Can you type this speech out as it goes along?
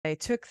I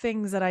took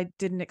things that I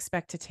didn't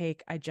expect to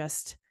take. I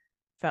just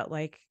felt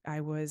like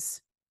I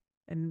was,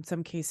 in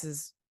some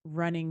cases,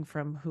 running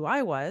from who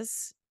I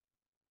was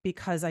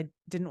because I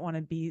didn't want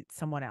to be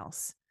someone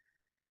else,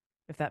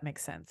 if that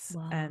makes sense.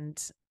 Wow.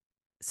 And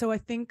so I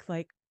think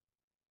like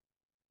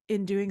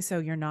in doing so,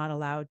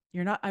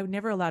 I would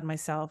never allowed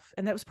myself.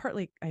 And that was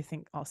partly, I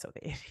think, also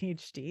the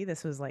ADHD.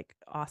 This was like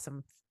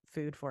awesome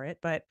food for it.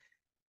 But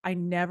I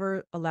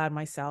never allowed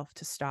myself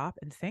to stop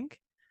and think,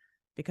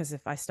 because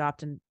if I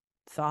stopped and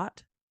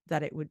thought,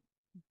 that it would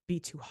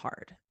be too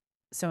hard.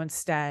 So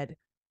instead,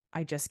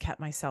 I just kept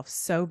myself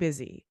so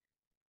busy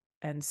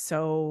and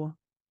so,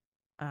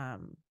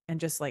 and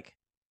just like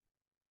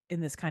in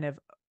this kind of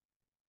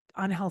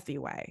unhealthy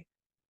way,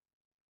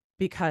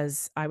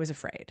 because I was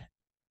afraid,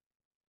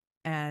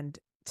 and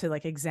to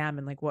like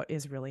examine like what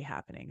is really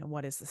happening and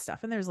what is the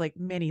stuff. And there's like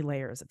many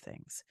layers of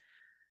things.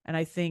 And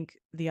I think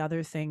the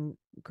other thing,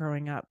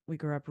 growing up, we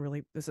grew up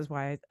really, this is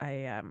why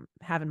I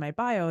have in my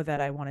bio that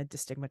I wanted to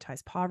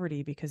stigmatize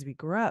poverty, because we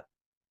grew up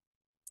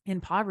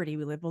in poverty.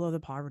 We lived below the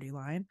poverty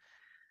line,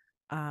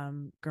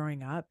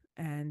 growing up,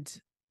 and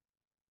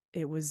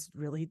it was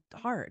really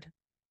hard.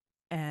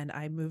 And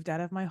I moved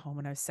out of my home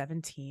when I was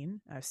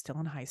 17. I was still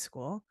in high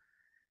school,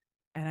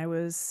 and I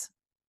was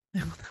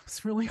that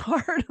was really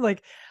hard.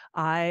 Like,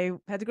 I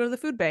had to go to the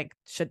food bank.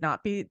 Should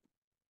not be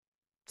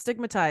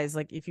stigmatized.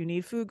 Like, if you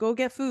need food, go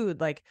get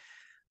food. Like,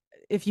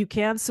 if you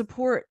can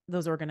support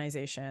those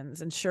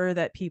organizations, ensure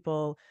that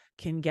people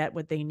can get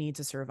what they need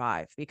to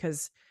survive,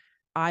 because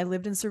I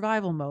lived in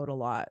survival mode a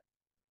lot.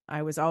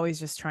 I was always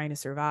just trying to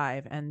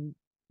survive, and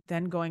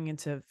then going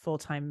into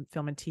full-time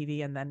film and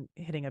TV, and then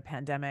hitting a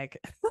pandemic,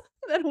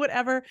 then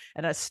whatever,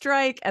 and a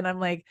strike, and I'm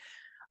like,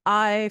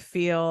 I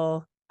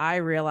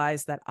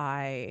realized that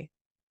I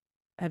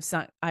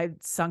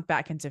sunk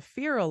back into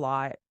fear a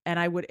lot, and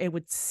it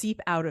would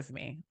seep out of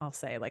me. I'll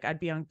say, like, I'd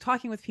be on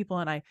talking with people,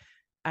 and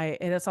and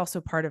it's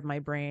also part of my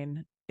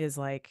brain is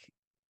like,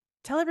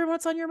 tell everyone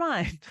what's on your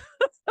mind.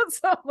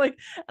 So I'm like,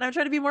 and I'm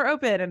trying to be more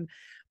open,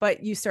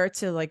 but you start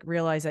to like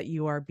realize that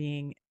you are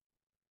being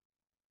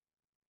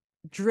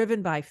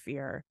driven by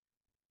fear,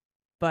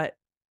 but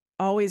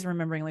always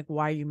remembering like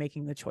why are you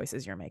making the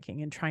choices you're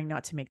making, and trying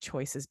not to make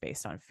choices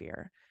based on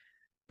fear.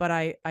 But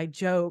I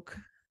joke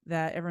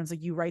that everyone's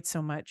like, you write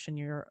so much and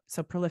you're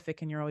so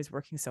prolific and you're always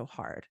working so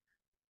hard.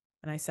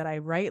 And I said, I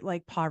write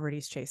like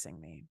poverty's chasing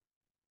me.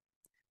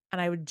 And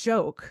I would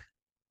joke,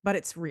 but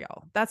it's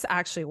real. That's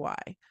actually why.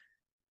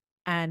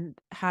 And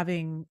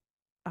having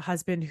a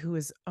husband who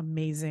is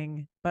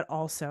amazing, but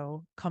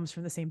also comes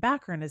from the same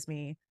background as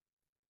me,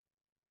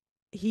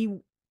 he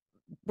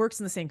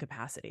works in the same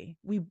capacity.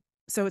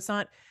 So it's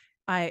not,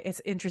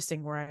 it's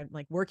interesting where I'm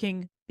like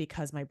working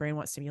because my brain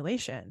wants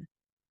stimulation,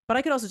 but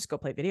I could also just go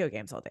play video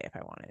games all day if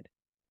I wanted.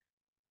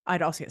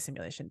 I'd also get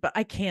stimulation, but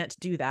I can't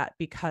do that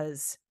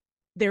because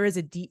there is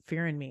a deep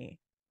fear in me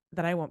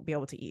that I won't be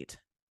able to eat.